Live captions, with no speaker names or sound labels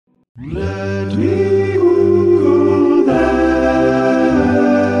Let me Google that.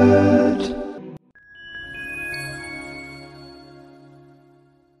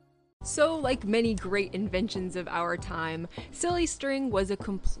 So, like many great inventions of our time, silly string was a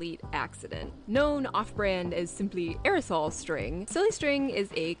complete accident. Known off-brand as simply aerosol string, silly string is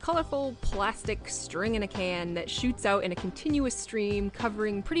a colorful plastic string in a can that shoots out in a continuous stream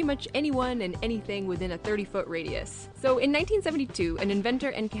covering pretty much anyone and anything within a 30-foot radius. So in 1972, an inventor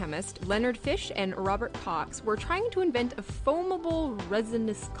and chemist, Leonard Fish and Robert Cox, were trying to invent a foamable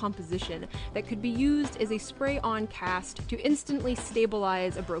resinous composition that could be used as a spray-on cast to instantly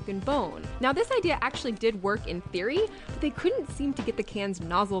stabilize a broken bone. Now, this idea actually did work in theory, but they couldn't seem to get the can's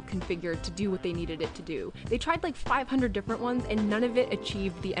nozzle configured to do what they needed it to do. They tried like 500 different ones, and none of it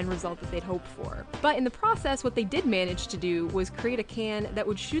achieved the end result that they'd hoped for. But in the process, what they did manage to do was create a can that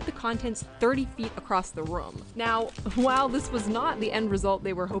would shoot the contents 30 feet across the room. Now, while this was not the end result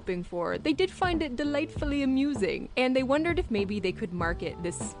they were hoping for, they did find it delightfully amusing, and they wondered if maybe they could market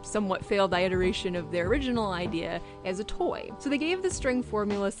this somewhat failed iteration of their original idea as a toy. So they gave the string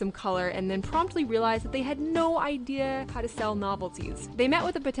formula some color and then promptly realized that they had no idea how to sell novelties. They met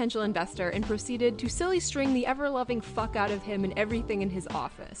with a potential investor and proceeded to silly string the ever-loving fuck out of him and everything in his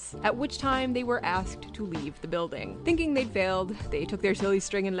office, at which time they were asked to leave the building. Thinking they'd failed, they took their silly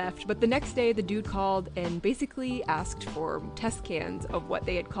string and left, but the next day the dude called and basically asked for test cans of what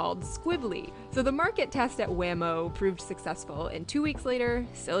they had called squibbly. So the market test at Whammo proved successful, and 2 weeks later,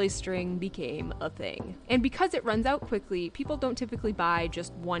 silly string became a thing. And because it runs out quickly, people don't typically buy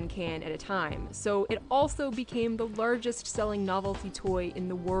just one can at a time, so it also became the largest selling novelty toy in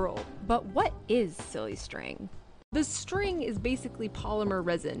the world. But what is silly string? The string is basically polymer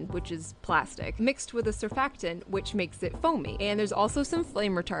resin, which is plastic, mixed with a surfactant, which makes it foamy. And there's also some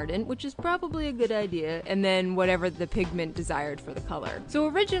flame retardant, which is probably a good idea, and then whatever the pigment desired for the color. So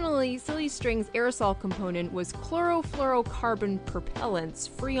originally, silly string's aerosol component was chlorofluorocarbon propellants,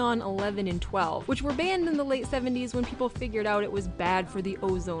 Freon 11 and 12, which were banned in the late 70s when people figured out it was bad for the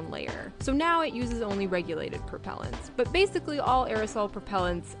ozone layer. So now it uses only regulated propellants. But basically all aerosol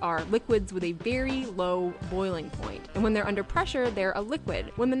propellants are liquids with a very low boiling point. And when they're under pressure, they're a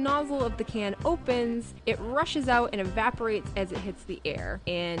liquid. When the nozzle of the can opens, it rushes out and evaporates as it hits the air,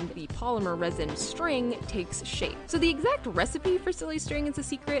 and the polymer resin string takes shape. So the exact recipe for silly string is a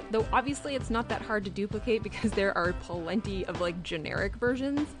secret, though obviously it's not that hard to duplicate because there are plenty of generic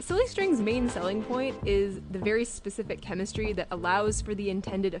versions. Silly string's main selling point is the very specific chemistry that allows for the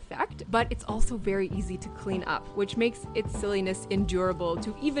intended effect, but it's also very easy to clean up, which makes its silliness endurable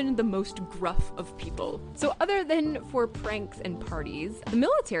to even the most gruff of people. So other than for pranks and parties, the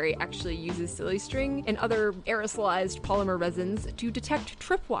military actually uses silly string and other aerosolized polymer resins to detect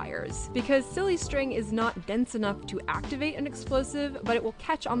tripwires, because silly string is not dense enough to activate an explosive, but it will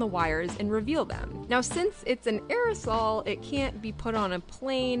catch on the wires and reveal them. Now, since it's an aerosol, it can't be put on a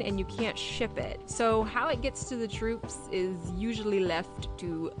plane and you can't ship it. So how it gets to the troops is usually left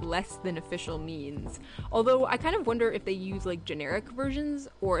to less than official means. Although I kind of wonder if they use generic versions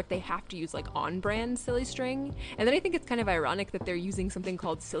or if they have to use on-brand silly string. And then I think it's kind of ironic that they're using something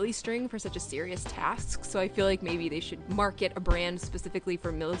called silly string for such a serious task, so I feel like maybe they should market a brand specifically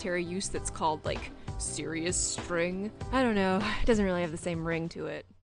for military use that's called serious string. I don't know, it doesn't really have the same ring to it.